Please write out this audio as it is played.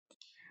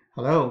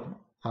Hello.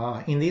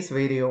 In this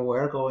video,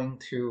 we're going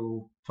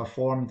to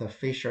perform the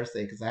Fisher's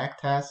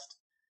exact test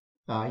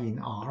in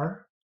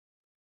R.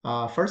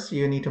 First,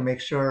 you need to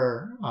make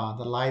sure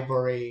the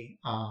library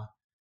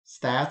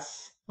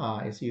stats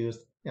is used.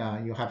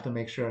 You have to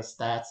make sure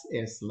stats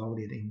is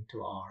loaded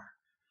into R.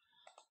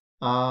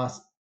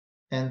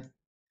 And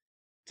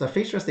the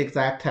Fisher's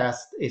exact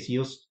test is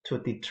used to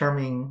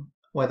determine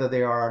whether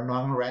there are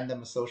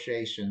non-random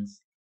associations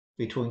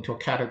between two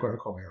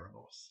categorical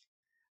variables.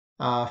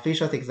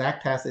 Fisher's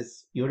exact test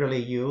is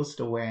usually used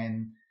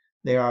when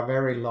there are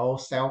very low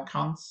cell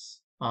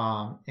counts,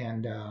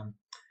 and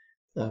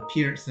the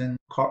Pearson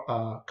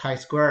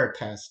chi-square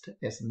test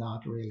is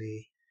not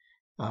really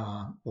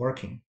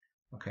working.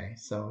 Okay,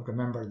 so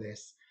remember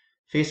this.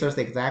 Fisher's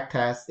exact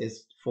test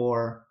is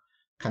for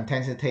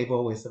contingency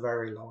table with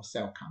very low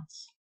cell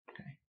counts.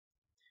 Okay.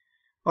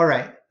 All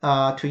right.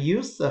 To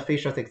use the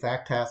Fisher's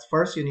exact test,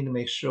 first you need to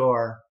make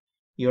sure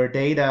your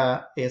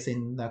data is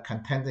in the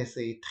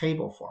contingency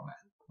table format.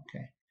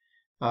 Okay.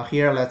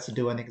 Here, let's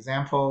do an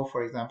example.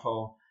 For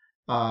example,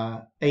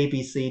 A,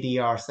 B, C, D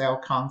are cell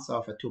counts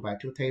of a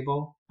 2x2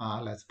 table.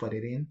 Let's put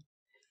it in.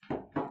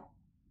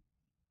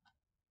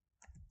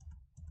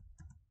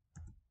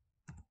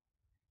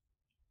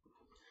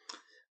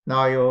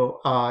 Now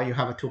you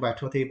have a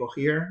 2x2 table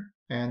here,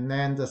 and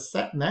then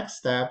the next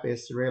step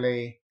is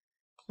really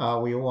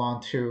we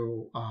want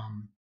to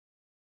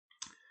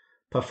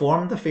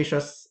perform the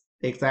Fisher's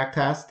exact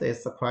test.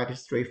 It's quite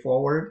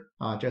straightforward.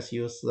 Just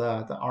use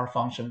the R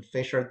function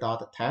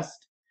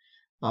Fisher.Test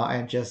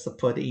and just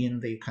put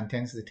in the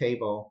contingency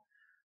table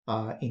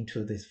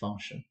into this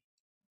function.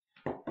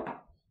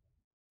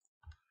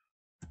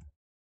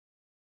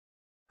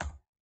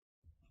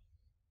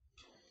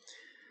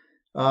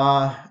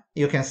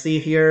 You can see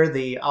here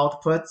the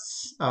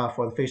outputs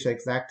for the Fisher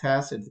exact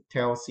test. It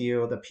tells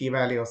you the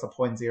p-value is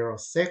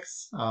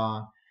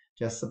 0.06,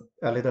 just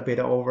a little bit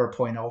over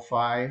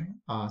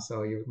 0.05.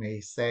 So you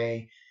may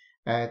say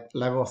at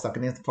level of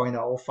significance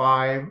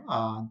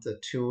 0.05, the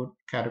two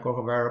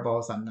categorical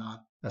variables are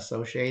not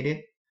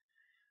associated.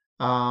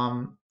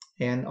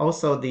 And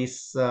also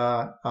this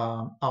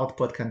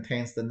output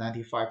contains the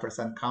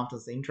 95%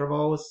 confidence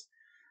intervals.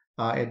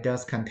 It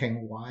does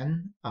contain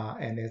one,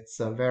 and it's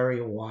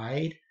very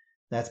wide.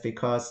 That's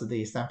because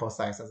the sample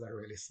sizes are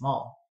really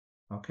small.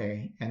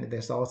 Okay, and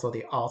there's also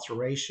the odds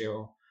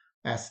ratio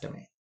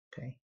estimate.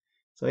 Okay,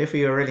 so if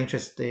you're really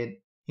interested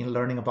in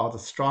learning about the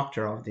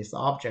structure of this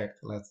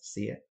object, let's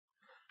see it.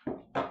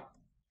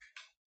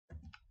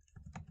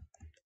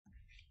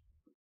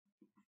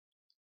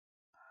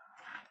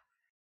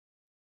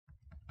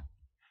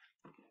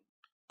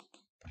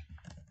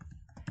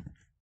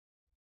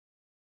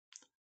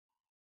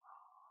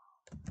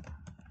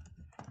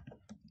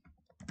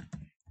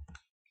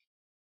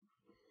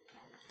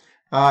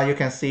 You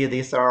can see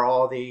these are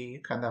all the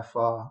kind of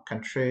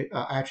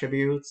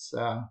attributes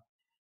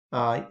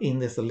in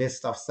this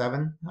list of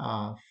 7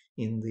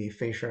 in the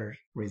Fisher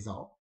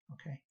result.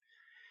 Okay.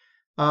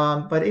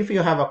 But if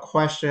you have a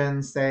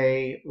question,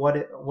 say, what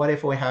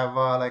if we have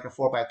like a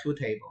 4x2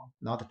 table,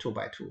 not a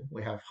 2x2?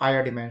 We have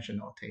higher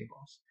dimensional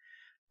tables.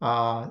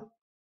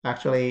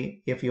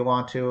 Actually, if you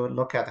want to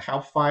look at the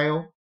help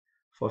file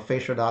for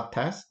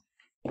Fisher.Test,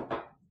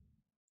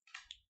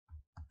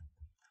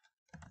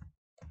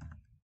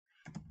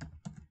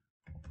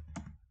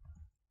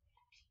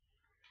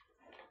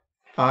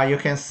 you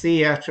can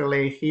see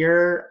actually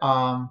here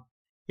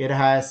it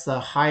has a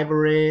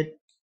hybrid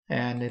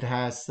and it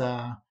has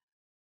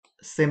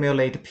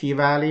simulate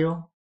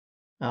p-value.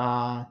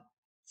 The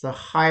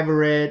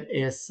hybrid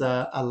is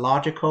a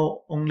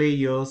logical only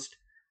used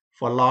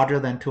for larger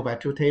than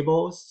 2x2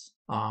 tables.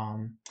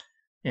 And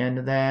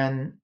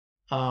then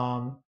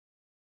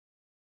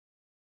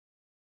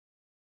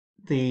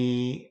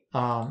the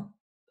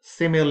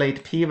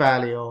simulate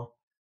p-value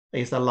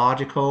is a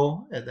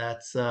logical.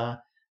 That's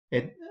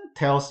it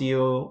tells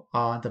you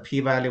the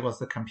p-value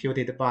was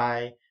computed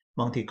by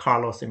Monte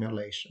Carlo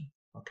simulation.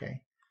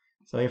 Okay,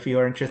 so if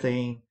you're interested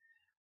in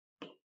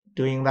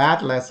doing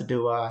that, let's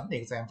do an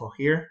example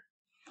here.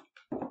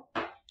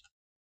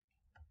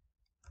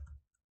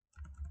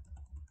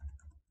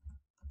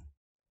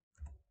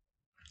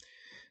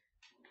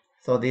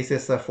 So this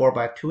is a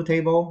 4x2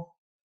 table.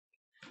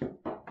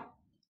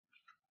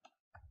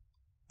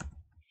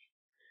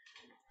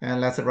 And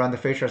let's run the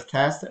Fisher's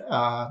test.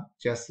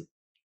 Just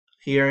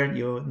here,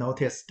 you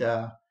notice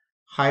the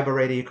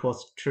hybrid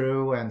equals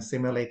true and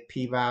simulate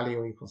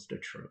p-value equals to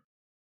true.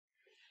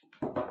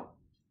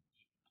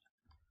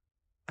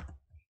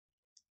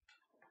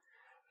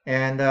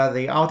 And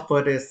the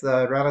output is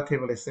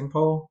relatively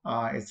simple.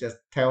 It just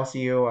tells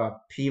you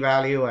a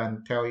p-value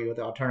and tell you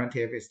the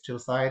alternative is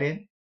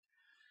two-sided.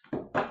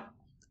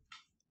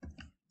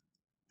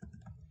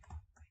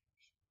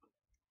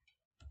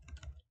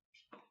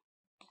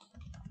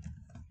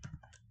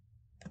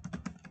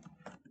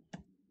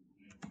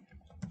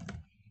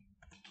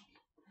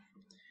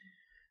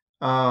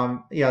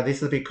 Yeah,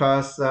 this is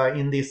because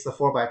in this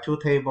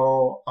 4x2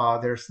 table,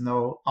 there's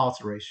no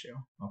odds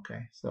ratio.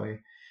 Okay, so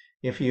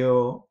If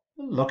you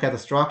look at the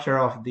structure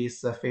of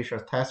this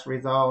Fisher-Test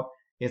result,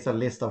 it's a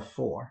list of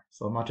 4,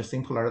 so much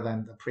simpler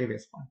than the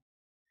previous one.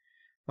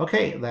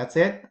 Okay, that's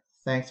it.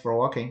 Thanks for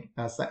watching.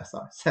 Thanks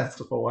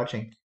for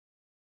watching.